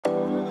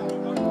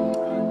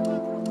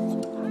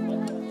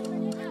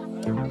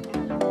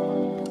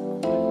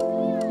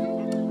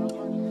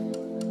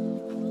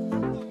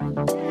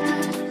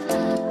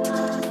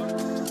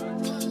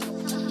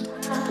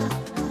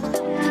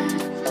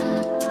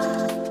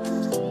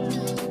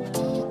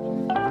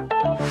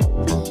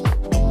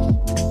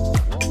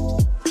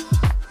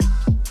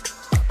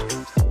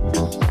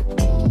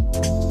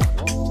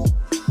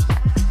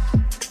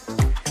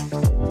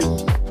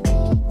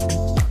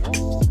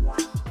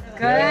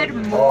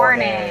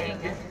morning.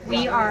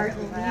 We are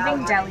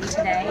leaving Delhi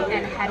today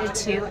and headed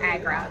to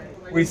Agra.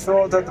 We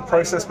thought that the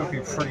process would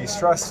be pretty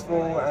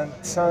stressful, and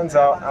turns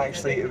out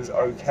actually it was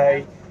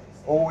okay.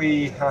 All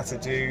we had to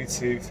do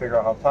to figure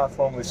out our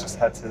platform was just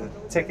head to the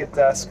ticket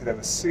desk. They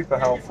were super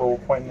helpful,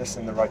 pointing us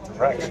in the right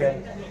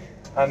direction.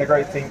 And the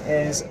great thing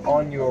is,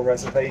 on your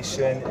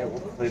reservation, it will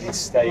clearly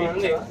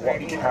state what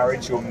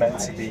carriage you're meant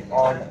to be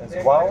on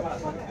as well.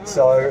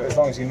 So as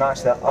long as you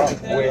match that up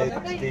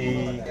with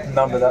the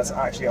number that's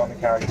actually on the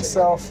carriage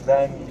itself,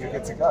 then you're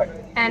good to go.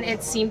 And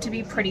it seemed to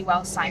be pretty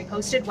well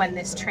signposted when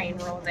this train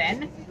rolled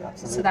in.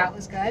 Absolutely. So that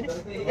was good.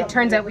 It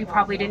turns out we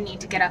probably didn't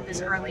need to get up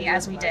as early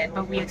as we did,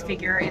 but we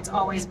figure it's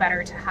always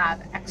better to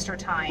have extra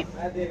time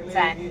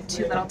than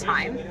too little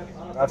time.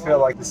 I feel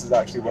like this has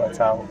actually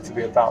worked out to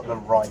be about the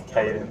right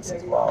cadence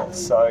as well.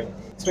 So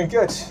it's been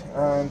good.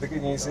 The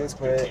good news is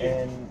we're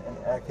in an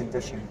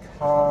air-conditioned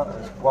car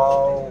as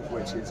well,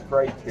 which is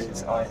great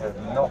because I have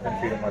not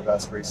been feeling my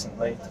best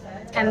recently.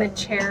 And the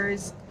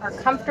chairs are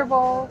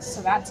comfortable,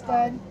 so that's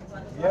good.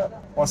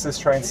 Yep. Once this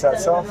train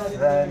sets off,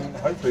 then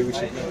hopefully we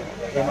should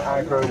be in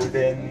Agra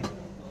within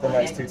the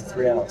next 2 to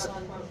 3 hours.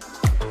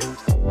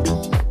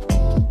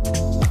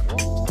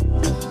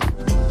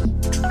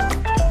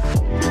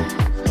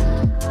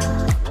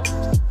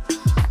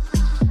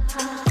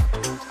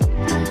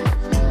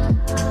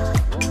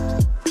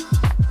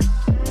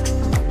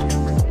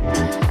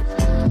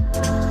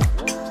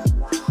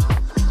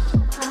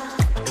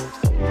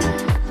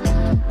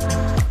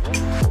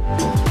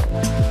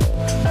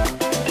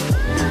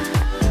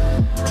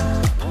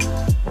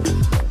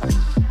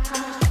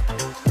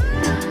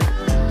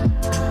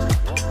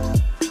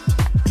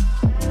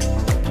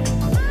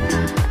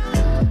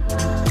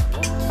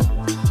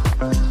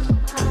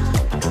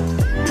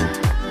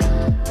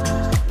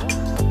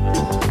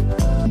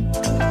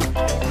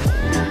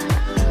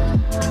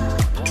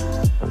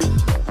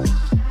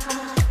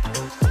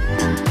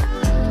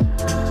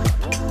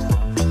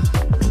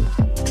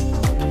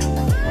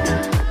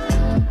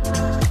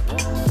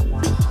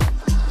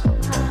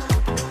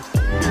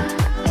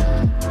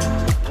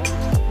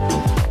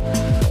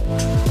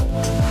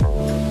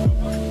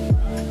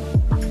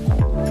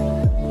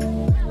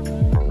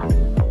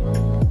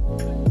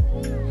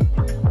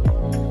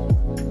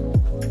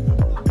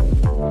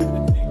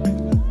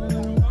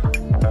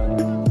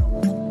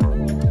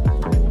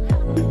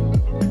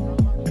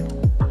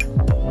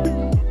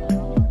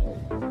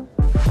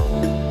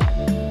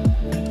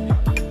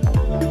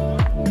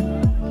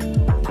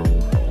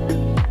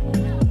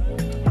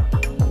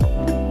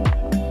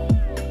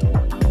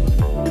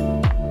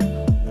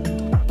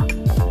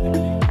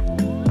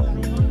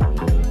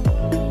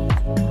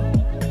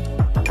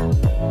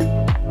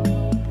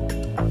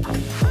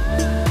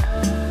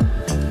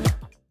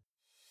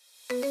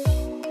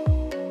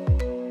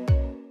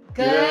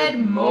 Good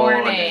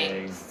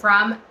morning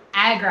from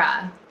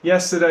Agra.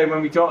 Yesterday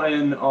when we got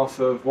in off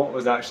of what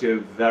was actually a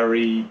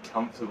very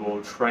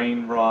comfortable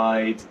train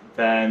ride,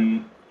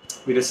 then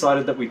we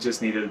decided that we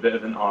just needed a bit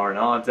of an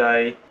R&R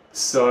day.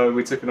 So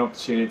we took an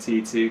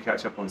opportunity to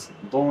catch up on some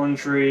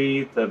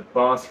laundry. The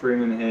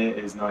bathroom in here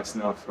is nice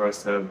enough for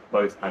us to have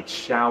both had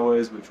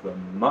showers, which were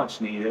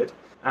much needed.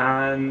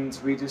 And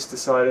we just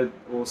decided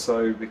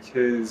also,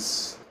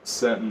 because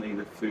certainly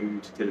the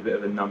food did a bit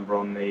of a number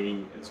on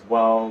me as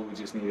well, we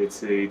just needed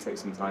to take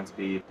some time to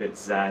be a bit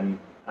zen.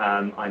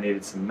 I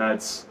needed some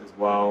meds as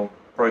well.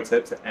 Pro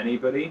tip to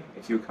anybody: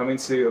 if you're coming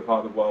to a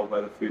part of the world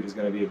where the food is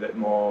going to be a bit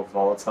more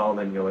volatile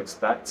than you'll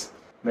expect,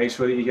 make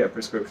sure that you get a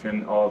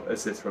prescription of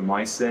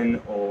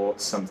azithromycin or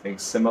something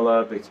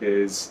similar,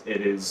 because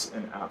it is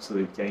an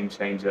absolute game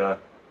changer.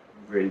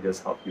 It really does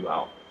help you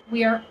out.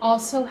 We are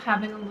also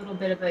having a little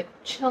bit of a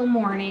chill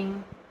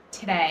morning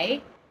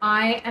today.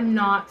 I am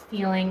not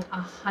feeling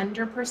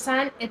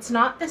 100%. It's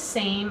not the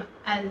same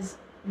as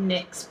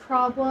Nick's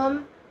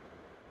problem.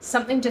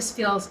 Something just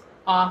feels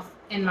off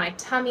in my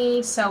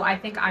tummy, so I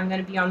think I'm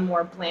going to be on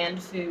more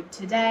bland food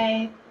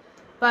today.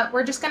 But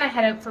we're just going to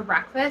head out for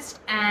breakfast,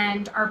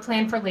 and our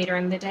plan for later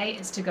in the day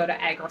is to go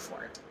to Agra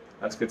Fort.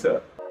 That's good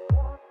too.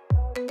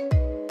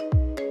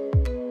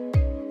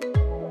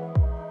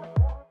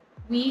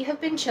 We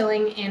have been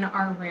chilling in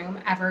our room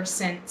ever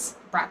since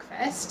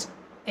breakfast.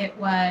 It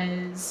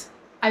was,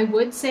 I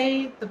would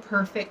say, the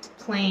perfect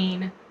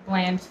plain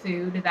bland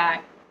food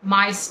that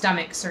my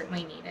stomach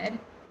certainly needed.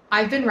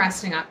 I've been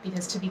resting up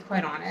because, to be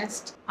quite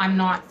honest, I'm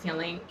not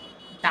feeling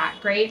that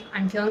great.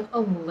 I'm feeling a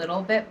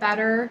little bit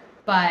better,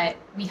 but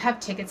we have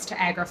tickets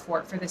to Agra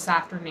Fort for this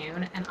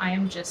afternoon, and I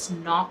am just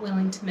not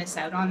willing to miss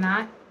out on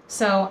that.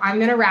 So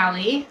I'm gonna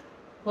rally.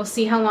 We'll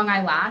see how long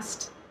I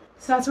last.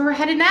 So that's where we're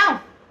headed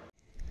now.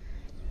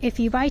 If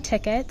you buy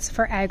tickets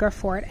for Agra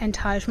Fort and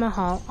Taj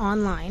Mahal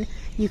online,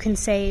 you can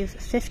save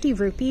 50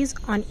 rupees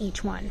on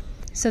each one.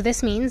 So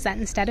this means that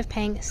instead of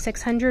paying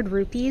 600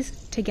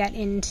 rupees to get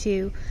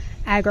into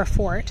Agra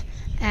Fort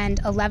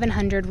and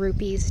 1100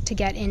 rupees to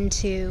get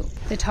into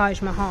the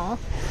Taj Mahal,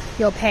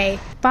 you'll pay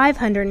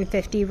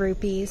 550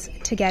 rupees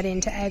to get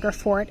into Agra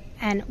Fort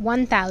and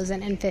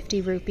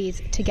 1050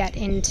 rupees to get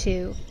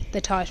into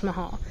the Taj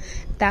Mahal.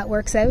 That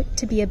works out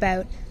to be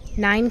about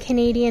 $9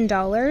 Canadian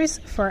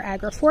for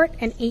Agra Fort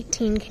and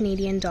 18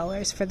 Canadian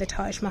dollars for the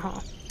Taj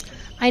Mahal.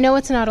 I know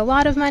it's not a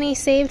lot of money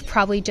saved,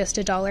 probably just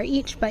 $1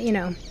 each, but you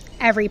know,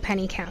 every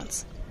penny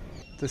counts.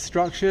 The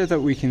structure that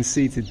we can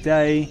see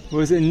today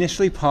was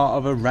initially part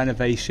of a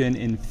renovation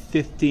in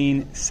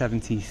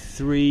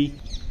 1573.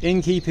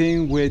 In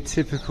keeping with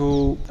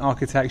typical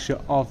architecture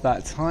of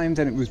that time,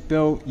 then it was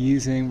built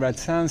using red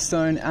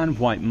sandstone and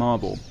white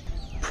marble.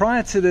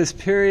 Prior to this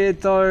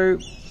period though,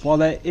 while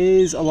there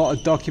is a lot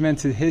of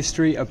documented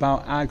history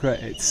about Agra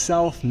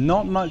itself,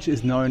 not much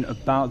is known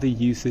about the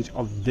usage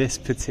of this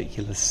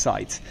particular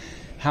site.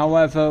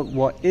 However,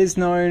 what is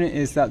known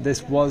is that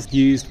this was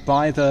used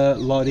by the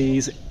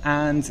Lodis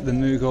and the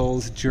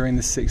Mughals during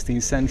the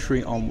 16th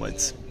century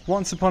onwards.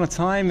 Once upon a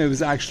time, it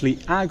was actually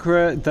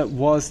Agra that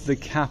was the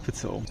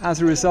capital.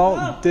 As a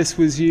result, this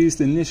was used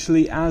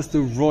initially as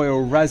the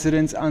royal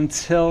residence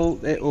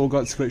until it all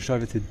got switched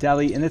over to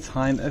Delhi in the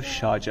time of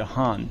Shah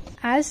Jahan.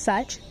 As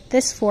such,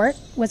 this fort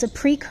was a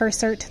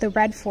precursor to the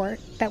Red Fort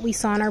that we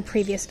saw in our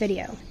previous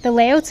video. The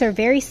layouts are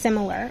very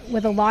similar,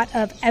 with a lot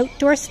of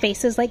outdoor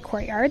spaces like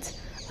courtyards,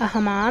 a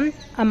hammam,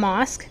 a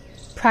mosque,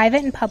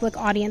 private and public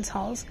audience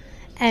halls,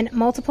 and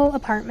multiple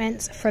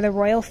apartments for the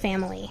royal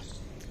family,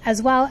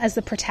 as well as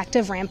the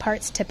protective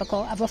ramparts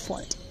typical of a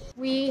fort.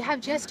 We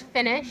have just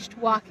finished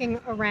walking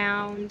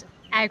around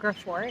Agra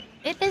Fort.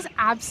 It is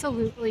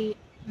absolutely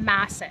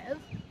massive.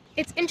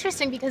 It's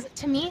interesting because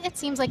to me it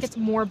seems like it's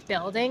more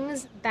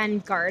buildings than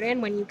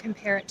garden when you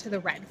compare it to the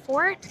Red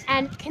Fort.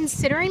 And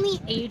considering the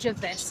age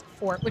of this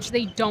fort, which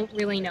they don't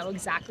really know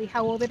exactly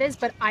how old it is,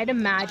 but I'd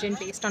imagine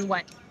based on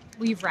what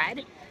we've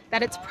read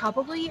that it's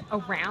probably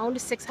around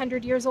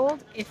 600 years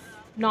old, if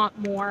not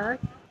more,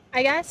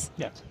 I guess.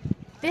 Yes.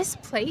 This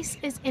place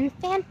is in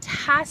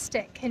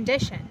fantastic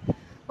condition.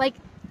 Like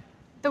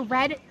the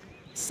red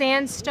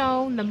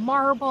sandstone, the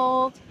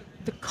marble,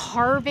 the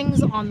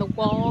carvings on the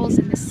walls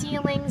and the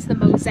ceilings, the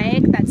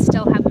mosaic that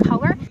still have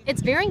color.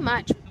 It's very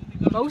much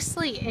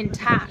mostly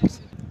intact.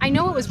 I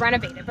know it was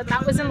renovated, but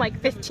that was in like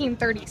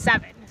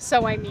 1537.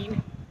 So I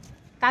mean,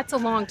 that's a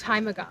long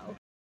time ago.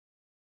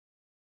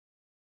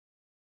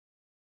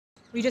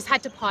 We just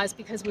had to pause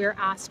because we were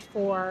asked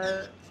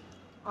for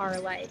our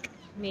like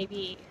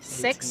maybe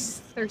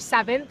 6th or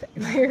 7th,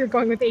 we were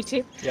going with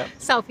 18th,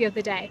 selfie of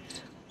the day.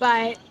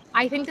 But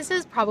I think this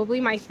is probably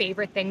my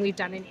favorite thing we've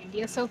done in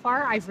India so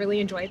far. I've really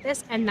enjoyed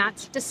this, and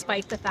that's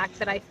despite the fact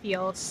that I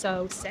feel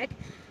so sick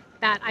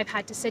that I've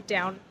had to sit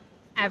down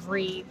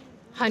every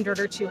 100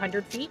 or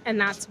 200 feet, and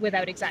that's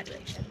without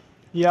exaggeration.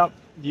 Yep,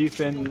 you've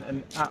been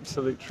an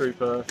absolute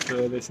trooper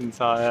for this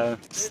entire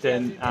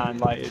stint, and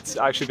like it's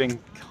actually been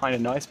kind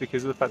of nice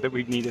because of the fact that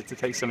we needed to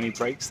take so many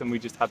breaks, and we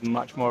just had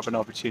much more of an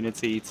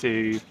opportunity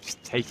to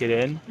just take it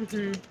in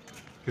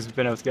because we've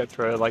been able to get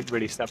through it like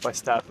really step by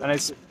step, and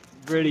it's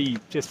really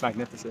just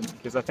magnificent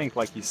because I think,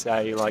 like you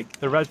say, like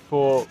the Red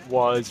Fort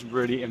was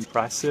really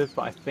impressive,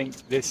 but I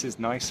think this is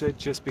nicer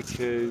just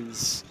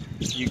because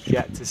you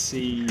get to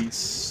see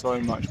so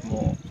much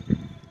more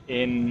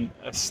in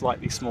a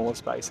slightly smaller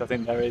space. I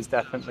think there is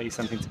definitely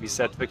something to be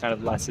said for kind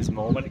of less is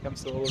more when it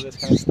comes to all of this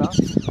kind of stuff.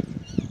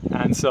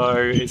 And so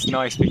it's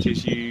nice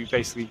because you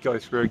basically go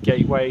through a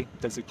gateway,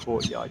 there's a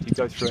courtyard, you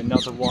go through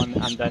another one,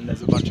 and then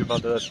there's a bunch of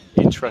other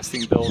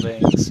interesting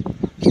buildings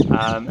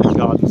and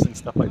gardens and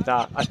stuff like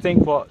that. I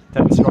think what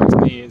then strikes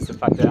me is the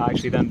fact that it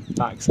actually then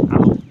backs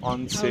out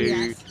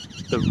onto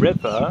the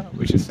river,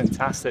 which is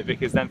fantastic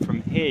because then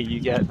from here you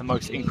get the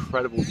most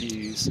incredible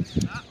views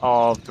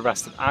of the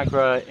rest of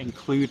Agra,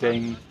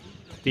 including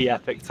the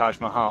epic Taj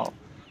Mahal.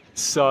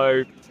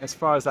 So as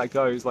far as that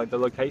goes, like the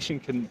location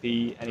couldn't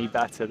be any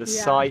better. The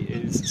site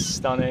is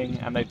stunning,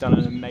 and they've done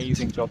an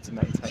amazing job to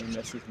maintain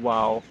this as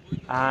well.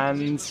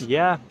 And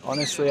yeah,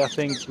 honestly, I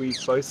think we've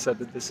both said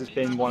that this has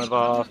been one of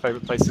our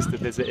favorite places to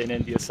visit in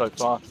India so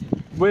far.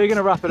 We're going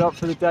to wrap it up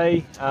for the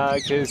day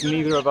because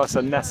neither of us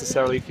are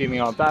necessarily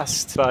feeling our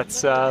best, but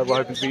we're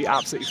hoping to be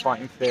absolutely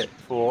fighting fit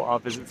for our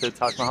visit to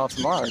Taj Mahal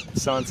tomorrow.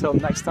 So until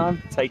next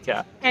time, take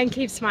care. And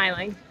keep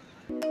smiling.